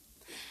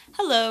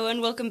Hello,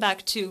 and welcome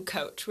back to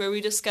C.O.A.C.H, where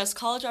we discuss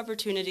college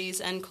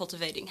opportunities and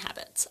cultivating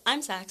habits.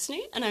 I'm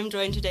Saxony, and I'm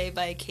joined today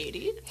by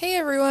Katie. Hey,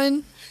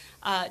 everyone.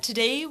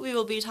 Today, we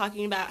will be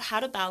talking about how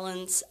to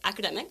balance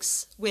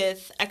academics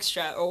with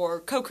extra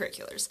or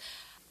co-curriculars.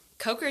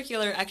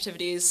 Co-curricular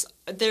activities,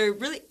 they're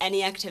really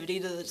any activity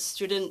that the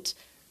student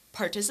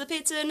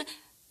participates in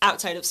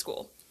outside of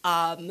school.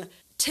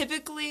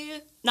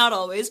 Typically, not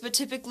always, but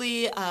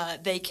typically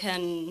they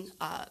can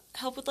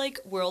help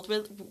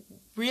with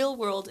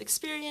real-world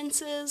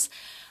experiences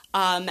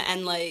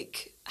and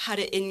like how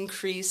to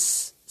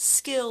increase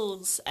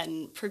skills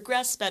and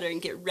progress better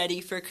and get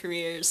ready for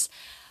careers.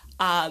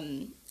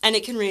 And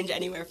it can range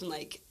anywhere from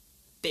like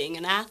being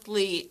an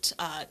athlete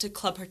to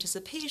club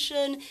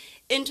participation,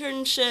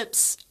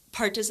 internships,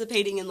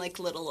 participating in like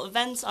little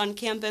events on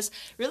campus,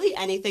 really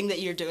anything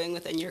that you're doing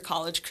within your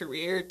college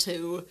career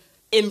to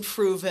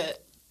improve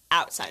it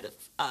outside of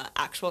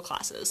actual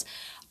classes.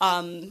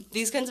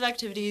 These kinds of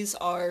activities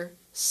are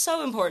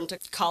so important to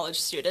college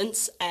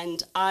students,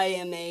 and I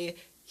am a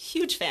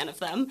huge fan of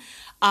them.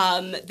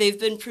 They've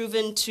been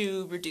proven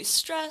to reduce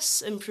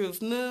stress,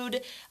 improve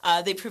mood.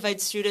 They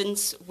provide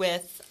students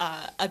with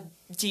a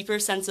deeper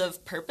sense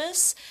of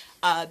purpose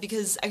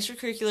because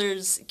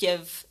extracurriculars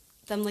give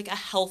them like a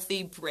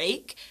healthy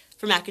break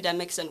from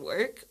academics and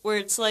work, where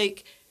it's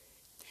like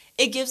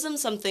it gives them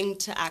something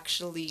to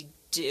actually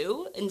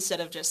do instead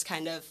of just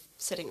kind of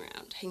sitting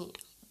around, hanging out,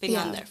 being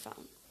on their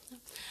phone.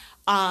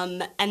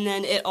 And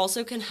then it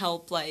also can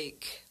help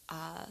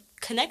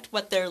connect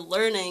what they're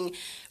learning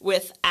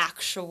with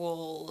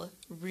actual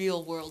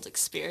real-world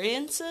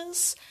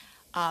experiences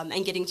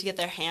and getting to get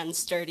their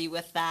hands dirty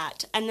with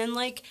that. And then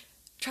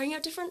trying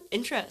out different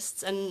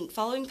interests and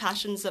following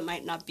passions that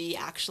might not be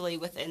actually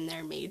within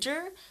their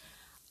major.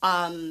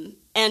 And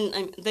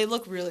they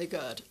look really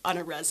good on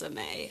a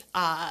resume.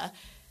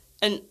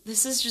 And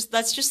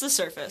that's just the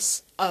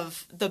surface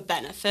of the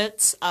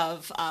benefits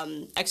of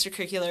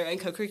extracurricular and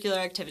co-curricular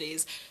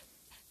activities.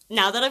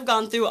 Now that I've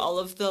gone through all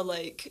of the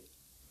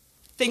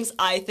things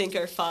I think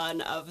are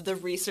fun, of the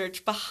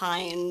research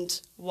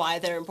behind why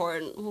they're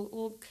important,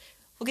 we'll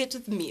get to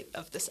the meat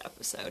of this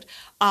episode.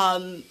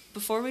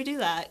 Before we do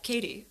that,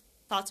 Katie,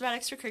 thoughts about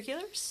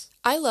extracurriculars?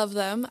 I love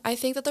them. I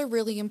think that they're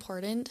really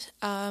important.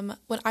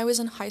 When I was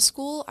in high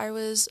school, I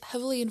was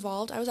heavily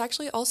involved. I was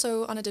actually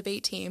also on a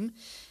debate team.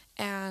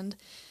 And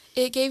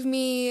it gave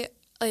me,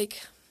 a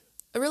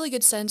really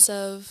good sense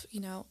of,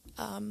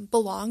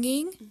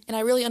 belonging. And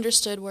I really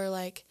understood where,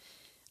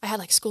 I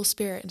had, school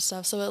spirit and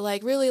stuff. So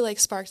it, really,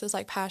 sparked this,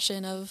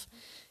 passion of,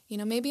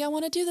 maybe I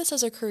want to do this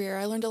as a career.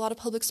 I learned a lot of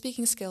public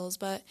speaking skills.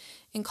 But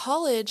in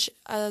college,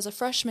 as a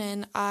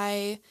freshman,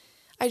 I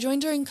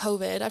joined during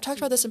COVID. I've talked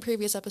about this in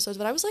previous episodes,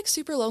 but I was,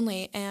 super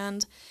lonely.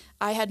 And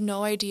I had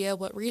no idea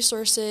what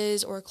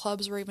resources or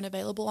clubs were even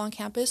available on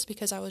campus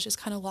because I was just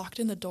kind of locked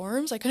in the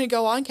dorms. I couldn't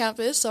go on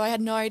campus, so I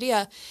had no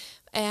idea.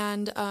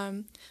 And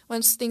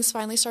once things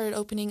finally started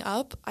opening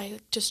up,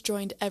 I just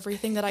joined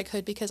everything that I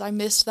could because I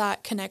missed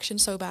that connection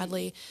so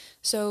badly.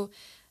 So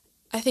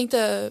I think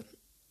the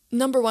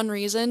number one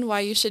reason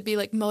why you should be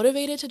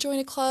motivated to join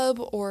a club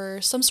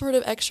or some sort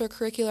of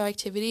extracurricular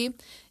activity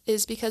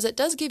is because it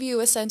does give you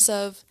a sense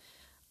of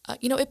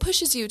it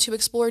pushes you to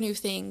explore new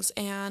things,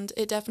 and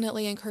it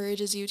definitely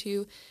encourages you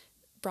to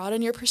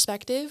broaden your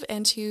perspective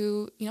and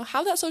to,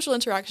 have that social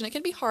interaction. It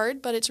can be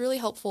hard, but it's really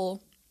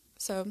helpful.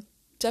 So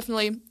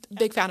definitely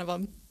big fan of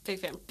them. Big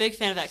fan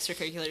of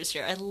extracurriculars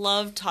here. I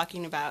love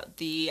talking about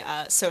the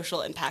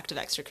social impact of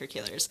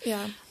extracurriculars.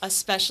 Yeah.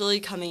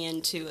 Especially coming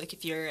into,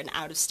 if you're an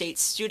out-of-state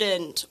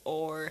student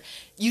or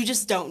you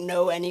just don't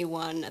know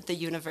anyone at the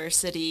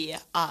university,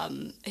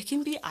 it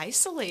can be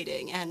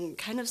isolating and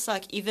kind of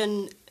suck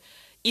even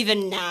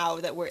now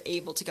that we're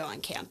able to go on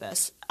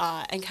campus,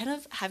 and kind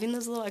of having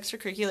those little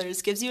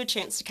extracurriculars gives you a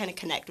chance to kind of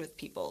connect with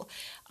people,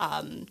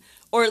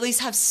 or at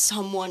least have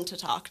someone to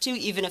talk to,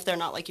 even if they're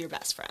not your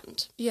best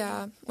friend.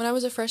 Yeah. When I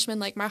was a freshman,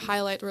 my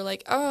highlight were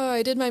oh,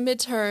 I did my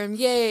midterm,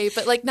 yay.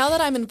 But now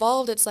that I'm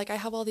involved, it's I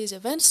have all these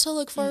events to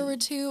look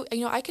forward to.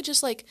 And, I could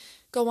just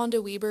go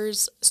onto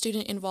Weber's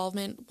student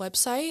involvement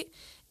website,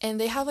 and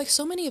they have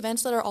so many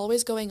events that are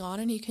always going on,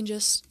 and you can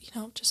just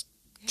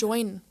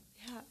join.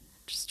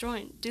 Just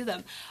join, do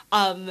them.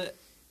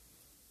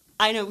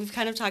 I know we've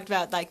kind of talked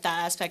about that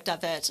aspect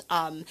of it.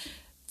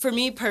 For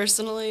me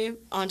personally,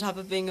 on top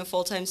of being a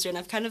full-time student,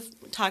 I've kind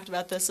of talked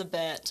about this a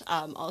bit.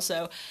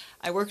 Also,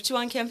 I work 2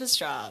 on-campus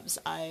jobs.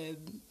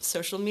 I'm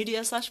social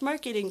media /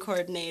 marketing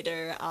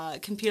coordinator,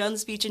 compete on the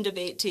speech and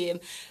debate team.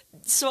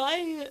 So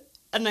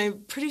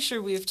I'm pretty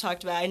sure we've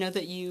talked about, I know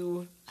that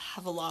you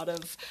have a lot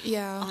of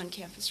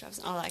on-campus jobs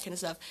and all that kind of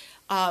stuff.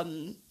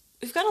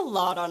 We've got a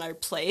lot on our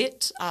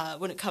plate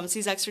when it comes to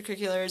these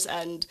extracurriculars,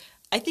 and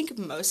I think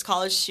most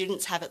college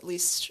students have at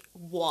least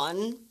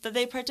one that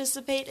they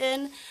participate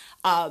in,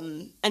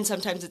 and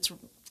sometimes it's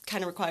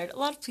kind of required. A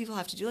lot of people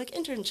have to do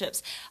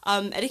internships,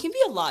 and it can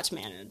be a lot to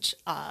manage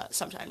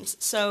sometimes.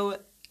 So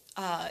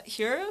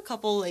here are a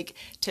couple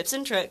tips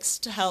and tricks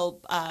to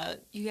help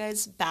you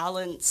guys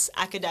balance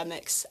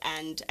academics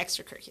and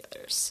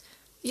extracurriculars.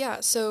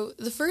 Yeah, so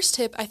the first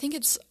tip, I think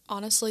it's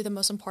honestly the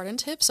most important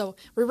tip, so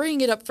we're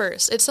bringing it up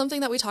first. It's something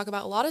that we talk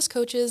about a lot as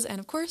coaches, and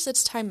of course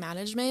it's time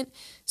management.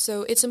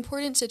 So it's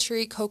important to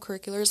treat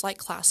co-curriculars like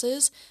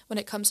classes when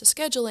it comes to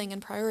scheduling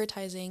and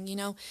prioritizing. You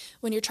know,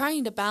 when you're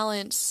trying to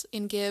balance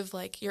and give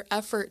like your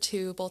effort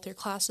to both your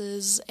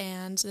classes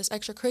and this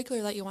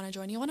extracurricular that you want to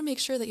join, you want to make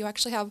sure that you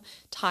actually have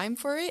time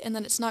for it and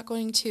that it's not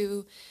going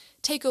to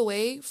take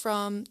away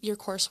from your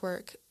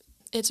coursework.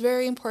 It's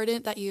very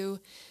important that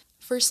you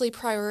firstly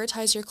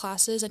prioritize your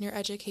classes and your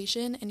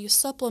education, and you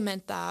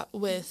supplement that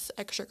with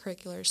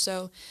extracurriculars.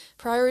 So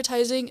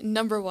prioritizing,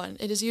 number one,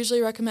 it is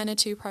usually recommended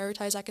to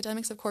prioritize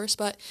academics, of course,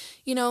 but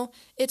you know,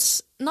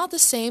 it's not the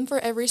same for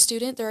every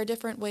student. There are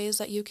different ways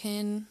that you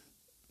can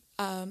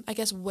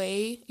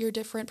weigh your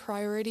different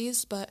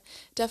priorities, but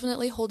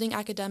definitely holding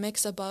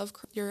academics above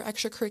your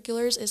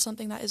extracurriculars is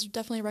something that is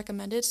definitely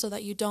recommended so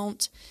that you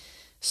don't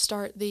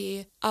start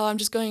I'm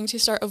just going to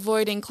start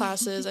avoiding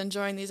classes and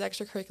join these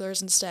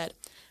extracurriculars instead.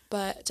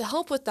 But to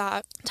help with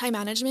that, time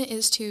management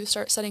is to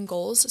start setting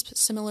goals,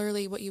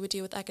 similarly what you would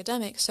do with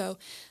academics. So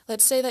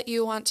let's say that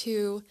you want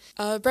to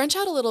branch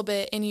out a little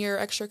bit in your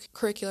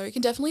extracurricular. You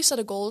can definitely set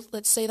a goal.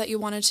 Let's say that you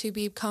wanted to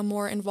become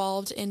more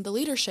involved in the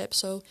leadership.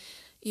 So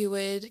you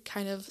would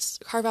kind of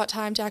carve out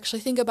time to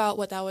actually think about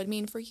what that would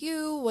mean for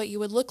you, what you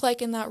would look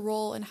like in that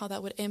role, and how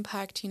that would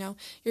impact, you know,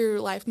 your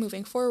life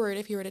moving forward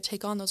if you were to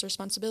take on those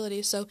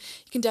responsibilities. So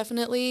you can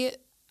definitely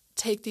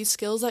take these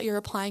skills that you're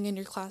applying in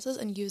your classes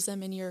and use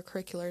them in your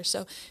curriculars.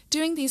 So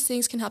doing these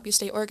things can help you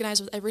stay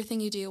organized with everything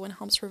you do and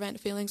helps prevent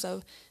feelings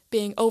of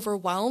being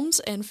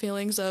overwhelmed and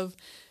feelings of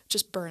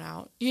just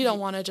burnout. You don't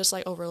want to just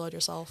like overload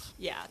yourself.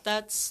 Yeah,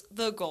 that's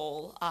the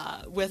goal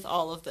with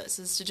all of this,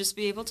 is to just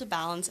be able to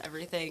balance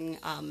everything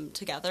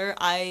together.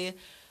 I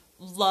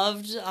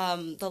loved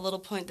the little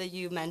point that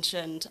you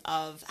mentioned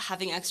of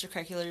having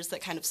extracurriculars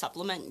that kind of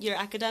supplement your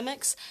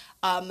academics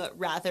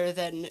rather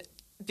than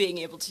being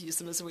able to use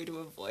them as a way to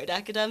avoid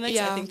academics.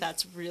 Yeah. I think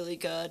that's really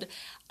good.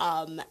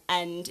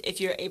 And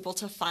if you're able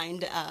to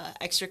find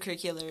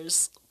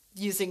extracurriculars,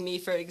 using me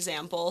for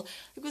example,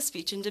 like with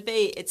speech and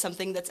debate, it's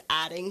something that's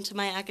adding to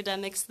my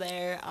academics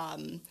there.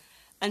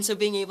 And so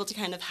being able to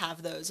kind of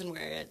have those and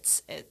where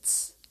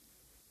it's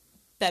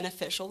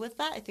beneficial with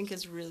that, I think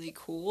is really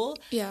cool.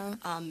 Yeah.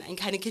 And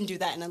kind of can do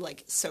that in a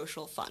like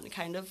social fun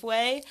kind of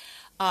way.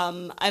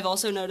 I've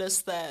also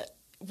noticed that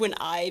when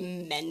I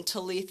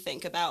mentally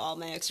think about all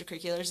my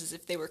extracurriculars as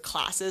if they were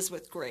classes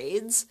with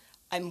grades,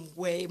 I'm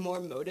way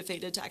more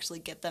motivated to actually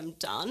get them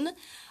done.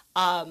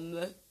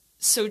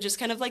 So just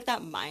kind of like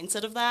that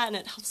mindset of that, and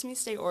it helps me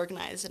stay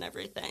organized and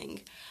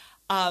everything.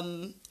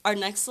 Our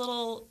next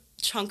little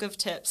chunk of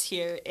tips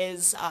here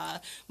is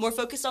more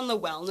focused on the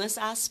wellness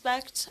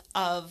aspect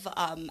of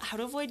how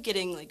to avoid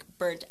getting like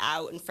burnt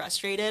out and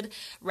frustrated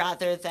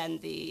rather than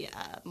the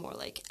more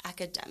like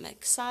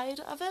academic side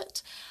of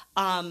it.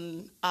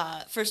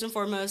 First and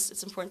foremost,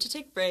 it's important to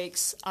take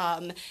breaks.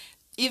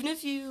 Even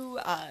if you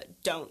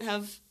don't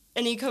have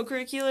any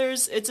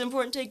co-curriculars, it's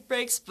important to take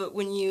breaks, but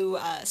when you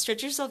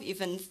stretch yourself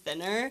even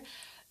thinner,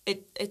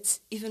 it's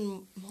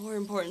even more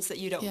important that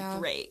you don't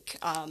break.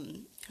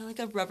 Kind of like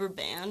a rubber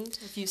band.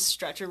 If you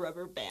stretch a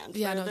rubber band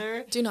further.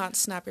 No, do not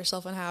snap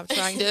yourself in half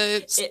trying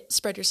to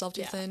spread yourself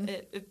too thin.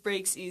 It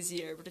breaks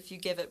easier, but if you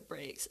give it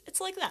breaks, it's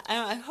like that.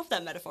 I hope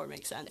that metaphor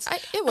makes sense.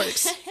 It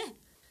works.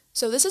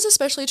 So this is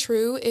especially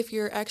true if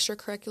your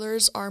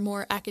extracurriculars are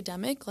more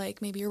academic,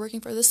 like maybe you're working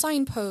for the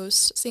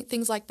signpost,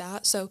 things like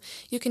that. So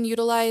you can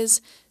utilize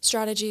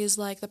strategies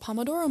like the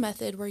Pomodoro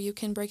method where you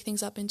can break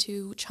things up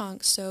into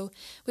chunks. So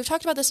we've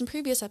talked about this in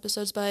previous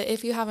episodes, but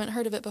if you haven't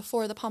heard of it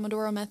before, the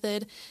Pomodoro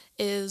method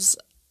is,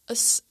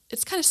 it's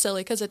kind of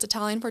silly because it's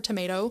Italian for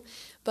tomato,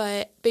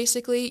 but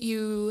basically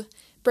you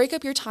break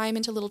up your time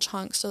into little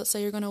chunks. So let's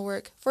say you're going to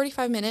work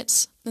 45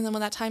 minutes, and then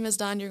when that time is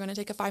done, you're going to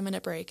take a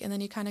 5-minute break. And then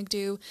you kind of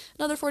do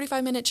another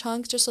 45-minute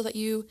chunk just so that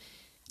you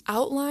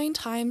outline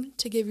time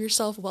to give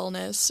yourself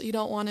wellness. You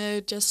don't want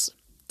to just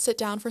sit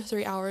down for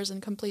 3 hours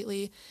and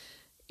completely,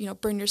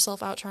 burn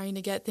yourself out trying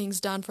to get things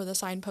done for the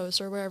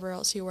signpost or wherever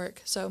else you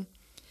work. So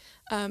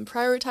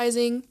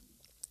prioritizing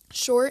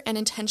short and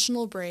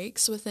intentional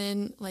breaks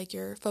within like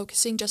your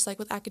focusing, just like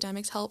with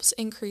academics, helps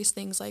increase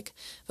things like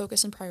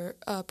focus and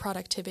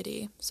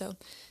productivity. So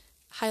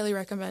highly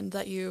recommend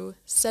that you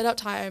set out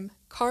time,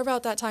 carve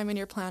out that time in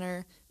your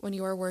planner when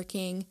you are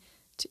working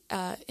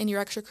in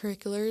your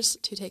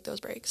extracurriculars to take those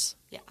breaks.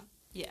 Yeah.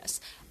 Yes.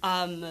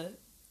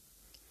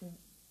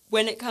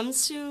 When it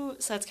comes to,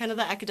 so that's kind of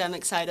the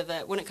academic side of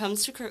it, when it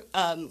comes to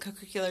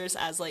co-curriculars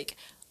as like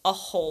a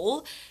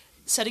whole,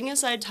 setting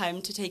aside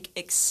time to take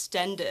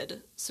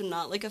extended, so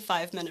not like a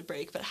 5-minute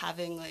break, but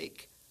having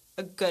like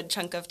a good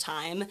chunk of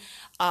time,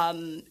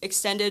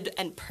 extended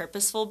and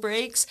purposeful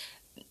breaks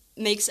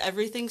makes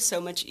everything so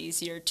much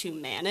easier to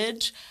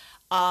manage.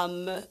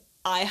 I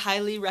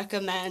highly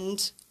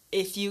recommend,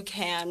 if you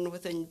can,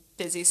 within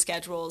busy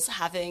schedules,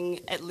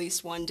 having at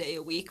least one day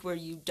a week where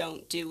you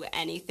don't do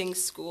anything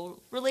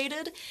school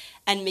related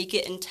and make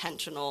it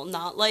intentional,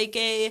 not like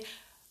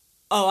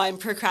oh, I'm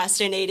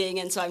procrastinating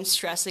and so I'm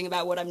stressing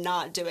about what I'm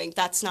not doing.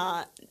 That's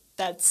not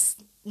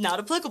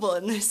applicable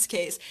in this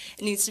case.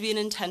 It needs to be an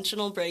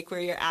intentional break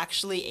where you're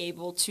actually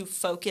able to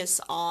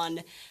focus on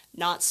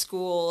not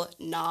school,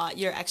 not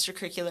your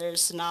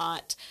extracurriculars,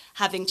 not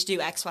having to do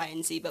X, Y,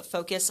 and Z, but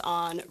focus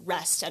on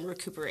rest and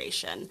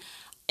recuperation.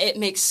 It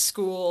makes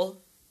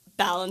school,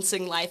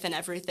 balancing life and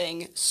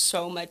everything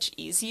so much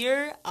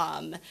easier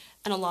and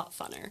a lot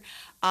funner.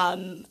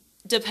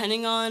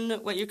 Depending on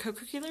what your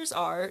co-curriculars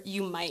are,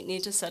 you might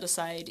need to set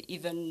aside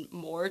even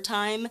more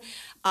time.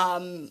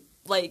 I'm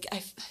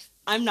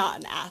not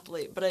an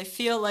athlete, but I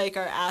feel like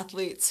our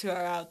athletes who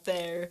are out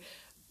there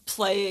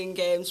playing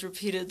games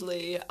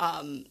repeatedly,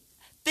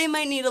 they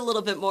might need a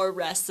little bit more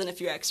rest than if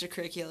your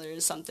extracurricular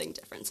is something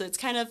different. So it's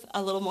kind of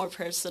a little more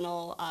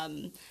personal,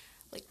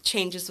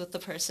 changes with the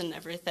person and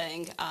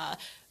everything.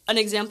 An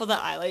example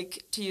that I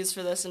like to use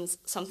for this, and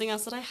something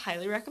else that I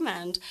highly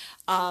recommend,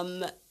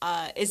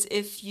 is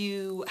if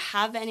you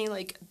have any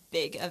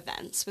big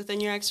events within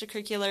your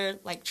extracurricular,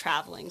 like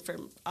traveling.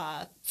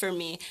 For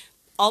me,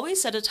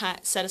 always set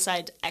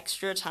aside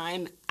extra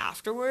time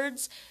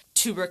afterwards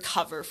to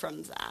recover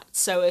from that.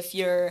 So if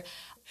you're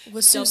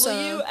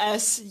WSUSA,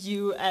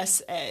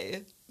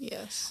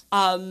 yes,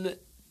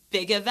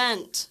 big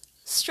event,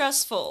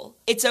 stressful,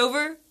 it's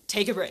over,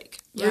 take a break,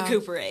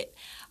 recuperate,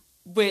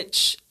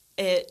 which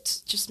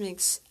it just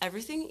makes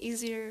everything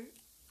easier.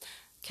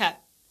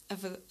 Kat, I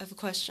have a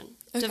question.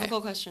 Okay.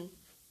 Difficult question.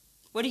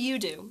 What do you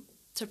do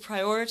to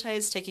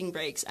prioritize taking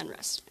breaks and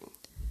resting?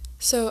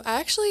 So I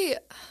actually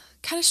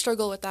kind of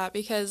struggle with that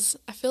because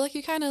I feel like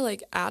you kind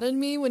of added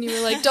me when you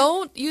were like,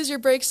 don't use your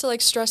breaks to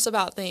stress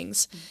about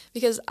things,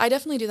 because I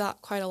definitely do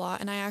that quite a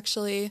lot. And I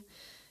actually,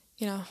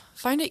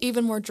 find it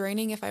even more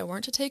draining if I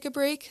weren't to take a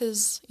break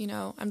because,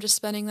 I'm just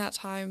spending that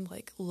time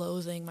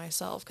loathing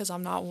myself because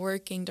I'm not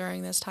working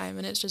during this time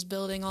and it's just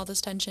building all this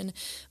tension.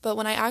 But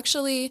when I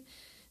actually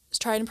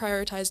try and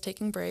prioritize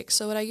taking breaks,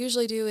 so what I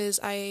usually do is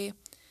I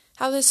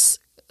have this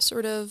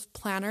sort of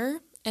planner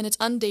and it's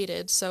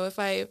undated. So if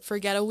I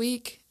forget a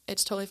week,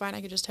 it's totally fine.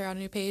 I could just tear out a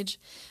new page.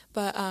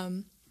 But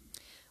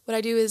what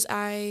I do is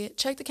I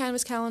check the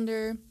Canvas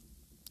calendar,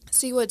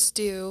 see what's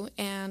due,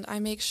 and I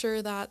make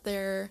sure that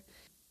there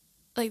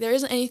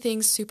isn't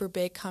anything super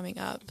big coming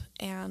up.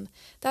 And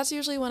that's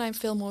usually when I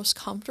feel most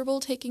comfortable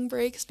taking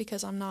breaks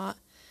because I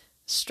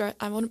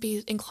wouldn't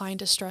be inclined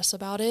to stress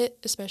about it,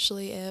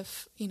 especially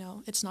if,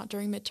 it's not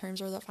during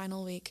midterms or the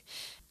final week.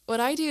 What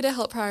I do to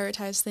help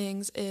prioritize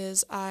things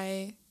is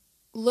I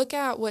look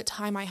at what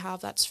time I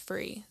have that's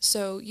free.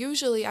 So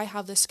usually I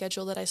have this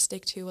schedule that I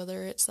stick to,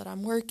 whether it's that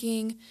I'm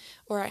working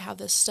or I have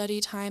this study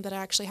time that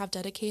I actually have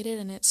dedicated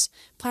and it's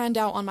planned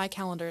out on my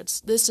calendar.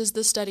 This is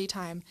the study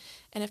time.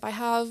 And if I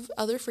have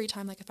other free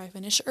time, like if I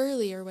finish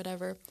early or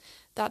whatever,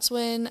 that's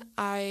when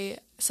I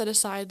set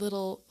aside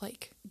little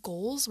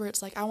goals where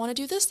it's I want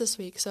to do this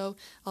week. So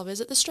I'll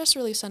visit the stress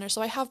relief center.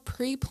 So I have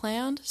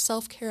pre-planned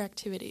self-care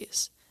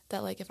activities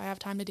that if I have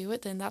time to do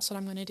it, then that's what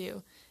I'm going to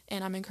do.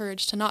 And I'm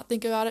encouraged to not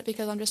think about it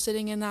because I'm just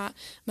sitting in that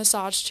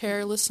massage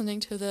chair listening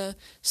to the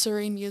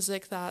serene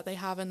music that they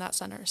have in that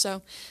center.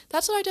 So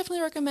that's what I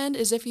definitely recommend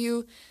is if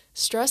you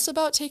stress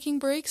about taking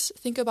breaks,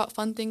 think about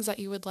fun things that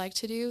you would like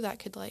to do that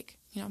could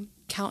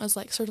count as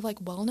sort of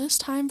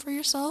wellness time for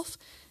yourself.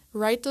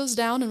 Write those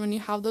down, and when you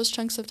have those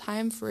chunks of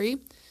time free,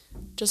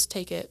 just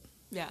take it.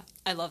 Yeah,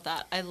 I love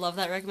that. I love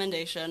that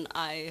recommendation.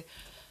 I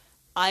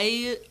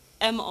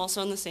am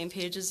also on the same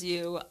page as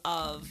you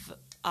of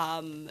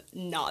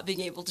not being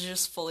able to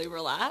just fully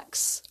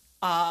relax,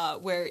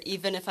 where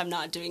even if I'm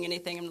not doing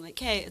anything, I'm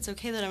hey, it's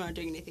okay that I'm not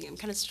doing anything. I'm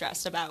kind of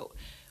stressed about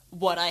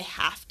what I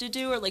have to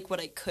do or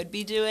what I could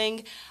be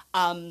doing.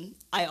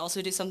 I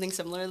also do something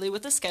similarly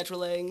with the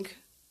scheduling,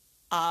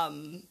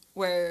 kind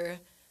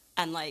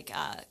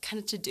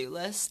of to-do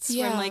lists.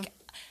 Yeah. Where I'm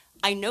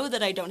I know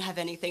that I don't have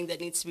anything that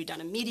needs to be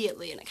done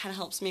immediately, and it kind of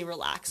helps me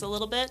relax a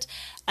little bit.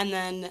 And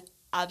then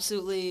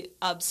absolutely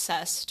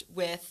obsessed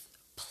with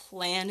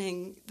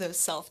planning those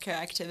self-care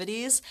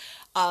activities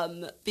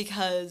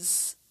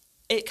because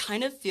it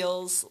kind of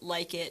feels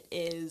like it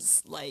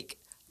is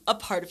a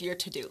part of your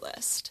to-do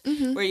list,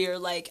 where you're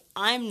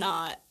I'm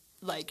not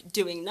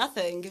doing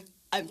nothing,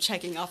 I'm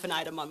checking off an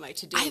item on my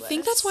to-do list. I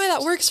think that's why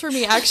that works for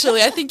me,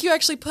 actually. I think you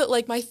actually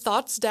put my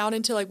thoughts down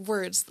into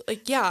words.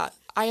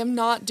 I am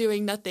not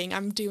doing nothing,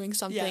 I'm doing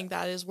something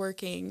that is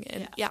working,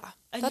 and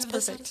that's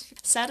perfect.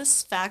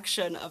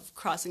 Satisfaction of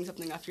crossing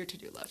something off your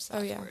to-do list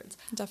afterwards.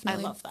 Yeah,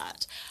 definitely. I love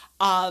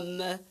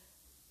that.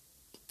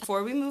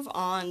 Before we move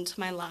on to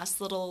my last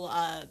little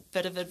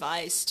bit of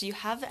advice, do you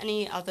have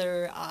any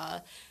other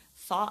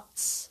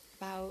thoughts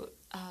about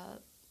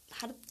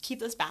how to keep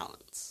this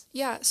balance?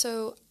 Yeah,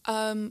 so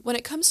when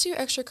it comes to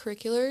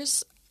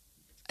extracurriculars,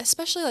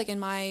 especially in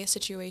my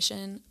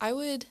situation, I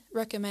would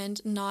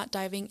recommend not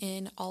diving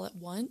in all at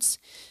once.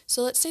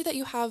 So let's say that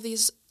you have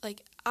these,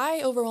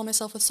 I overwhelm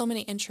myself with so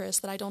many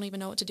interests that I don't even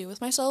know what to do with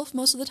myself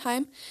most of the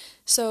time.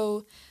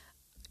 So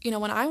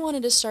when I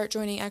wanted to start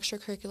joining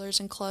extracurriculars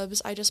and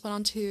clubs, I just went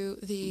onto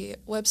the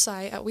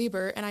website at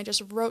Weber and I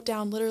just wrote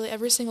down literally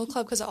every single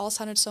club because it all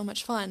sounded so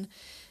much fun.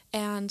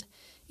 And,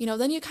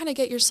 then you kind of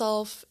get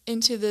yourself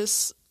into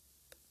this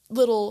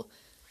little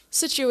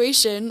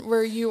situation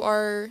where you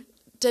are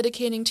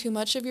dedicating too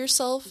much of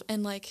yourself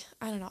and I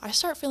don't know, I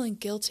start feeling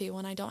guilty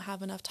when I don't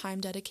have enough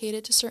time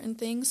dedicated to certain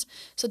things.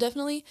 So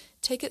definitely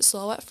take it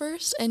slow at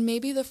first, and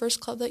maybe the first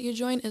club that you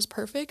join is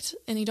perfect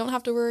and you don't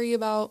have to worry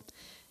about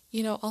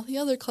all the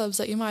other clubs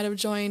that you might have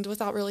joined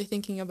without really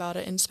thinking about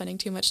it and spending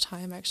too much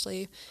time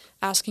actually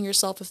asking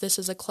yourself if this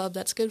is a club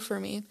that's good for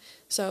me.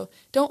 So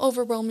don't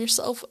overwhelm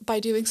yourself by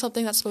doing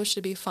something that's supposed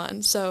to be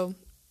fun. So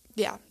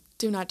yeah,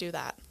 do not do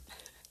that.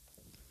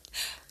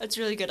 That's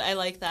really good. I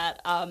like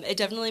that. It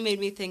definitely made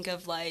me think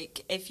of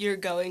if you're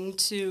going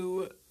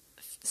to,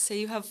 say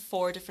you have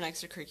 4 different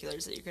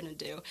extracurriculars that you're going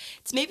to do,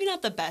 it's maybe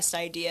not the best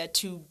idea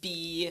to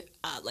be,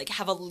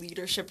 have a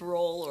leadership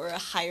role or a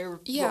higher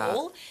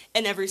role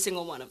in every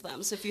single one of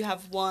them. So if you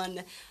have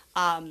one,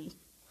 that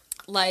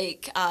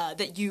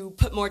you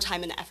put more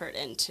time and effort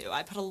into.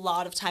 I put a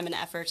lot of time and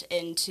effort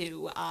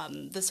into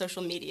the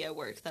social media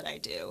work that I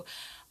do.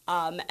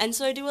 And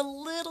so I do a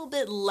little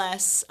bit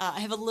less, I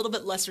have a little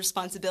bit less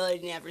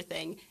responsibility in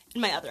everything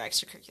in my other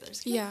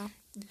extracurriculars.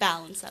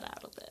 Balance that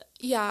out a bit.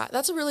 Yeah,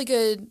 that's a really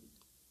good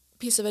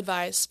piece of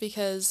advice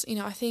because,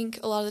 I think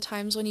a lot of the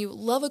times when you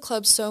love a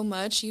club so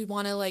much, you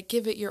want to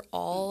give it your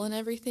all and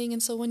everything.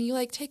 And so when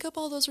you take up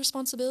all those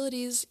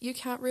responsibilities, you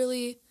can't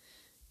really,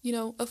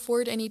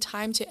 afford any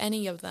time to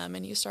any of them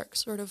and you start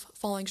sort of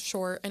falling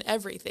short in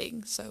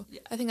everything. So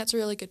I think that's a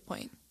really good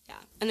point. Yeah.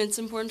 And it's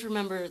important to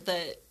remember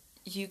that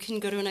you can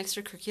go to an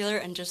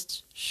extracurricular and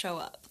just show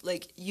up.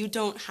 You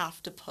don't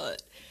have to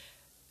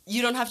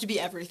be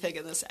everything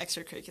in this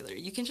extracurricular.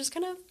 You can just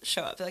kind of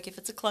show up. If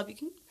it's a club, you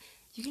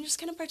can just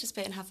kind of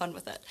participate and have fun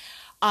with it.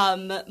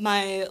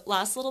 My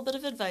last little bit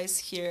of advice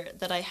here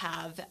that I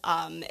have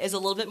is a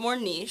little bit more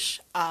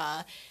niche,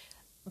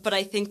 but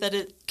I think that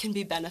it can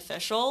be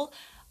beneficial.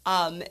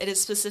 It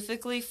is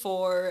specifically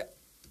for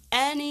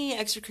any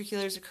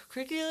extracurriculars or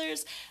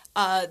co-curriculars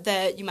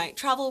that you might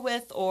travel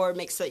with or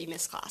makes so that you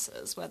miss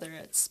classes, whether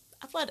it's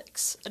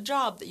athletics, a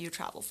job that you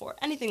travel for,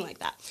 anything like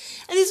that.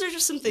 And these are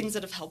just some things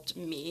that have helped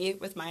me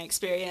with my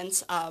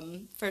experience.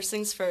 First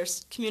things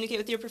first, communicate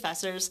with your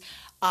professors.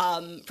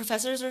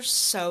 Professors are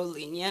so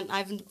lenient.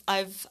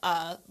 I've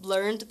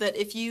learned that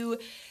if you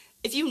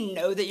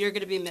know that you're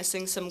going to be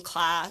missing some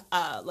class,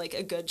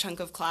 a good chunk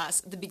of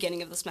class at the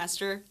beginning of the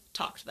semester,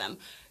 talk to them.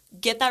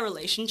 Get that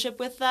relationship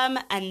with them,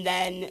 and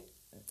then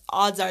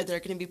odds are they're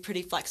going to be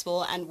pretty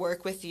flexible and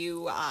work with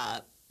you,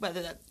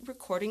 whether that's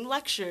recording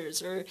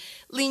lectures or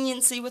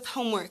leniency with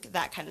homework,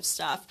 that kind of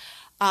stuff.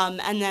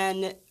 And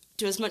then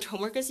do as much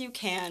homework as you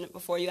can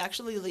before you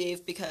actually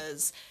leave,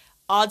 because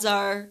odds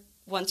are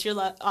once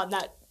you're on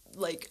that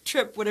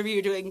trip, whatever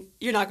you're doing,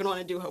 you're not going to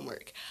want to do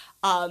homework.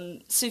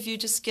 So if you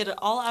just get it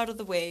all out of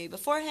the way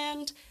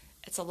beforehand,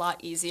 it's a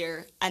lot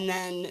easier. And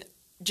then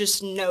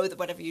just know that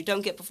whatever you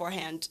don't get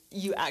beforehand,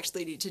 you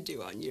actually need to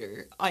do on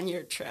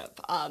your trip,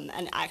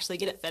 and actually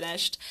get it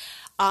finished.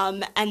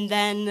 And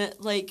then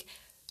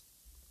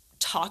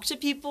talk to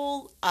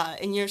people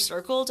in your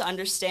circle to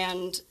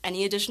understand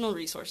any additional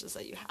resources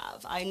that you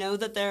have. I know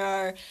that there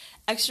are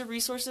extra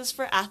resources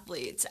for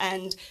athletes,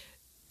 and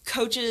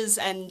coaches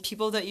and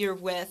people that you're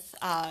with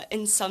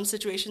in some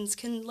situations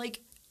can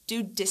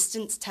do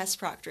distance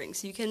test proctoring.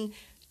 So you can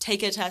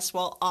take a test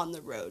while on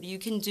the road. You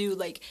can do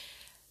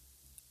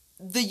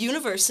the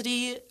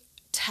university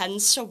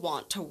tends to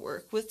want to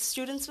work with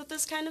students with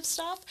this kind of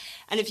stuff.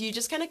 And if you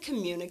just kind of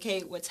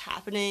communicate what's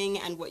happening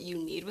and what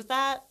you need with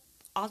that,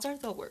 odds are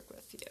they'll work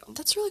with you.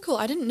 That's really cool.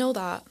 I didn't know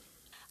that.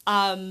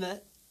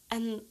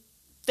 And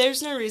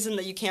there's no reason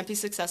that you can't be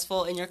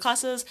successful in your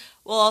classes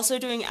while also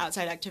doing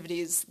outside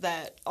activities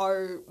that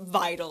are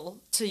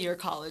vital to your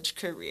college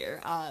career.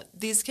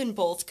 These can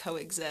both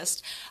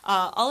coexist.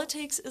 All it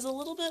takes is a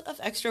little bit of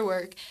extra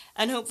work,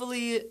 and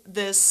hopefully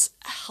this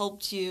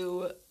helped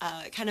you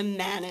kind of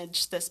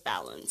manage this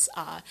balance.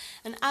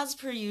 And as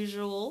per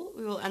usual,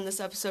 we will end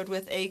this episode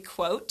with a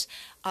quote.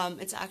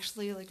 It's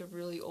actually a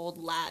really old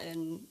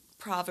Latin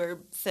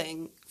proverb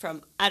thing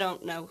from I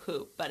don't know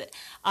who, but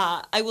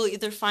I will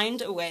either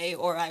find a way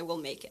or I will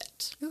make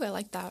it. Ooh, I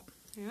like that.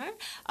 All right.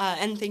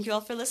 And thank you all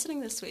for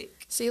listening this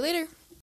week. See you later.